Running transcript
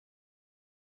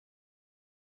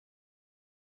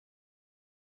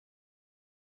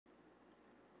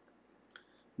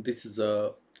This is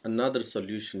another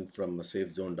solution from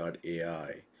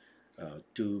Safezone.ai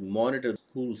to monitor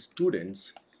school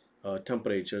students'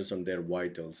 temperatures and their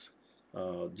vitals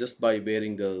just by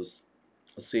wearing the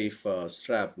safe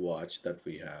strap watch that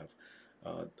we have.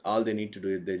 All they need to do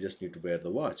is they just need to wear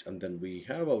the watch, and then we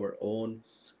have our own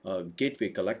gateway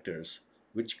collectors,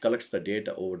 which collects the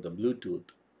data over the Bluetooth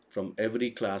from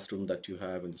every classroom that you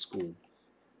have in the school.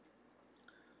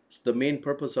 So the main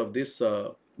purpose of this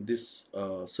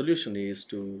solution is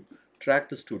to track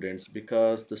the students,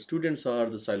 because the students are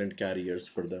the silent carriers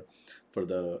for the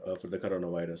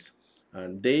coronavirus,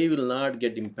 and they will not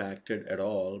get impacted at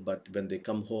all. But when they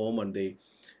come home and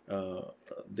uh,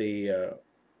 they uh,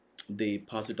 they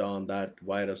pass it on, that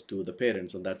virus, to the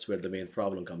parents, and that's where the main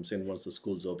problem comes in once the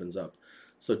schools opens up.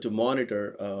 So to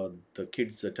monitor the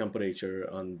kids temperature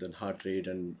and then heart rate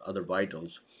and other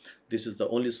vitals, this is the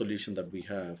only solution that we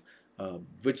have,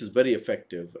 which is very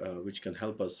effective, which can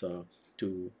help us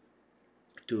to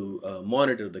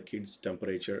monitor the kids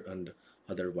temperature and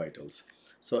other vitals.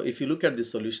 So if you look at the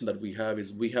solution that we have,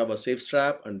 is we have a safe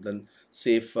strap and then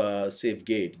safe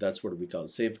gate. That's what we call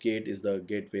safe gate. Is the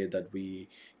gateway that we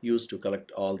use to collect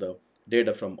all the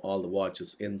data from all the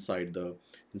watches inside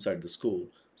the school.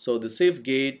 So the safe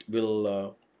gate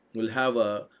will have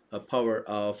a power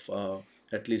of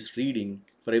at least reading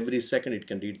for every second. It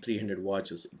can read 300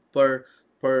 watches per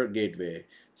gateway,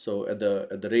 so at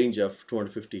the range of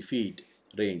 250 feet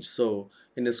range. So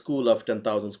in a school of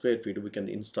 10,000 square feet, we can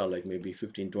install like maybe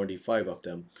 15, 25 of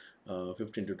them,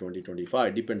 15 to 20,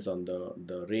 25, depends on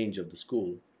the range of the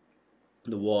school,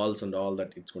 the walls and all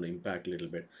that. It's going to impact a little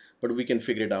bit, but we can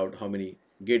figure it out how many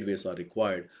gateways are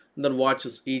required. And then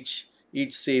watches, each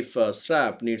safe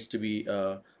strap uh, needs to be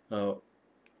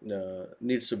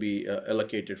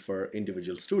allocated for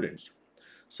individual students.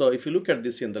 So if you look at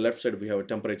this, in the left side we have a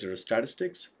temperature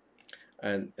statistics,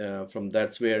 and from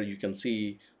that's where you can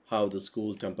see how the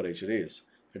school temperature is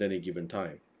at any given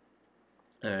time,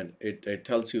 and it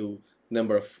tells you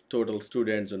number of total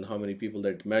students and how many people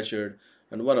that it measured,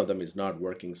 and one of them is not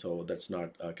working, so that's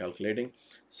not calculating.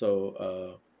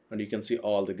 So and you can see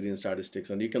all the green statistics,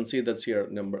 and you can see that's here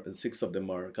number six of them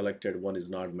are collected, one is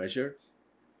not measured.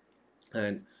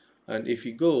 And and if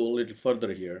you go a little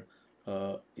further here,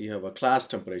 you have a class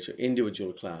temperature,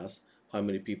 individual class, how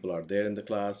many people are there in the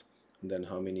class, and then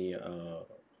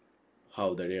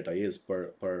how the data is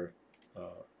per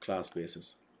class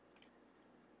basis.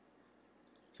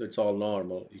 So it's all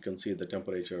normal. You can see the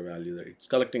temperature value there. It's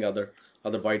collecting other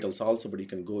vitals also, but you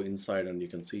can go inside and you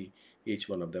can see each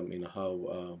one of them,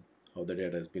 how the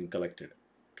data has been collected.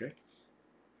 Okay.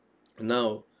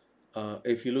 Now,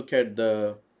 if you look at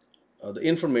the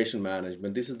information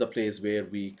management, this is the place where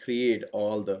we create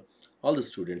all the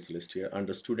students list here.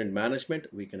 Under student management,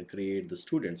 we can create the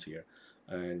students here,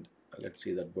 and let's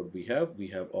see that what we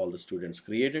have all the students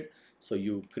created. So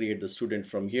you create the student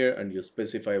from here and you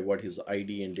specify what his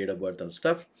ID and date of birth and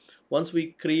stuff. Once we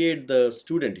create the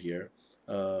student here,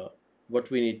 uh,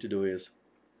 what we need to do is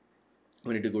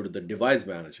we need to go to the device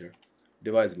manager.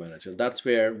 That's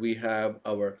where we have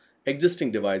our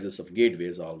existing devices of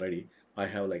gateways already. I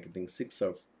have, like, I think six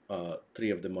of three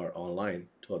of them are online,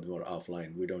 two of them are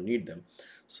offline. We don't need them,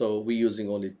 so we're using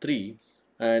only three.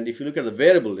 And if you look at the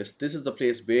variable list, this is the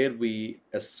place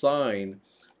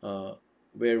uh,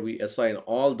 where we assign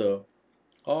all the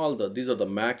these are the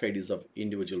MAC IDs of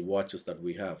individual watches that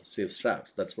we have, safe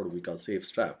straps. That's what we call safe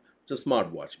strap. It's a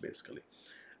smart watch basically.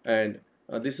 And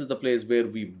this is the place where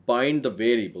we bind the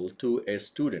variable to a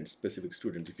specific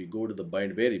student. If you go to the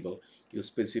bind variable, you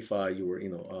specify your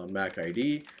MAC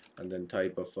ID, and then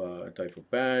type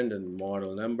of band and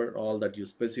model number, all that you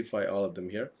specify, all of them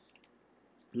here.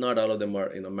 Not all of them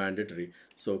are mandatory.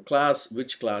 So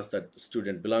which class that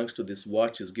student belongs to, this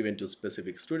watch is given to a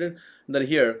specific student. And then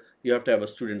here you have to have a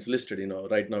students listed.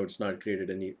 Right now it's not created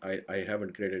any, I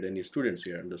haven't created any students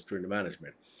here under student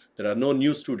management. There are no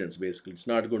new students. Basically, it's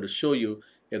not going to show you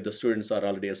if the students are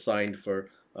already assigned for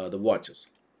the watches.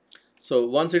 So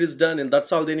once it is done, and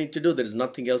that's all they need to do, there is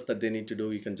nothing else that they need to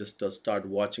do. You can just start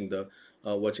watching the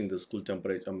school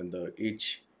temperature, I mean the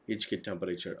each kid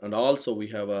temperature. And also we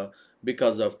have a,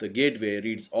 because of the gateway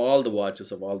reads all the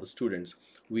watches of all the students,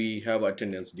 we have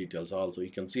attendance details also. You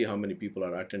can see how many people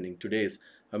are attending today's,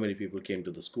 how many people came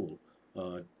to the school,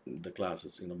 the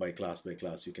classes, by class.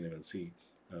 You can even see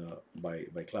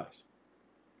by class.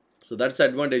 So that's the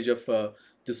advantage of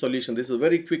this solution. This is a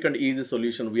very quick and easy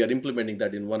solution. We are implementing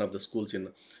that in one of the schools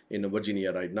in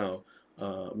Virginia right now.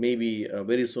 Maybe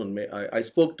very soon. I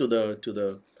spoke to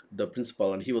the the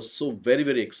principal, and he was so very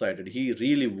very excited. He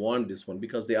really wanted this one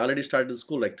because they already started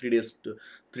school, like 3 days to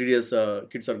 3 days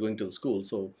kids are going to the school.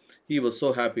 So he was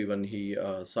so happy when he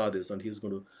saw this, and he's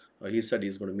going to he said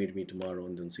he's going to meet me tomorrow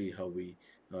and then see how we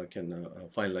can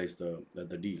finalize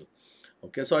the deal.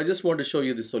 Okay, so I just want to show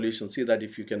you the solution. See that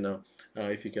if you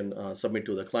can submit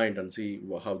to the client and see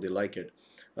how they like it.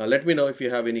 Let me know if you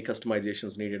have any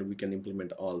customizations needed. We can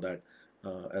implement all that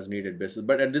as needed basis.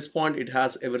 But at this point, it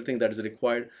has everything that is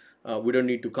required. We don't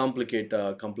need to complicate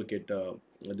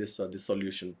this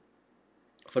solution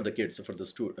for the kids, for the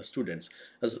students.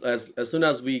 As soon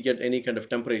as we get any kind of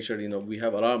temperature, we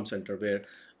have alarm center where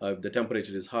if the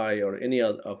temperature is high or any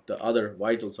of the other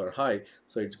vitals are high,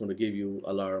 so it's going to give you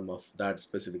alarm of that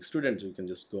specific student. You can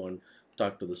just go and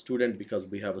talk to the student because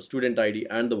we have a student ID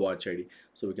and the watch ID,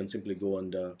 so we can simply go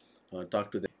and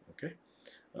talk to them. Okay,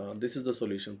 this is the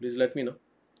solution. Please let me know.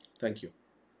 Thank you.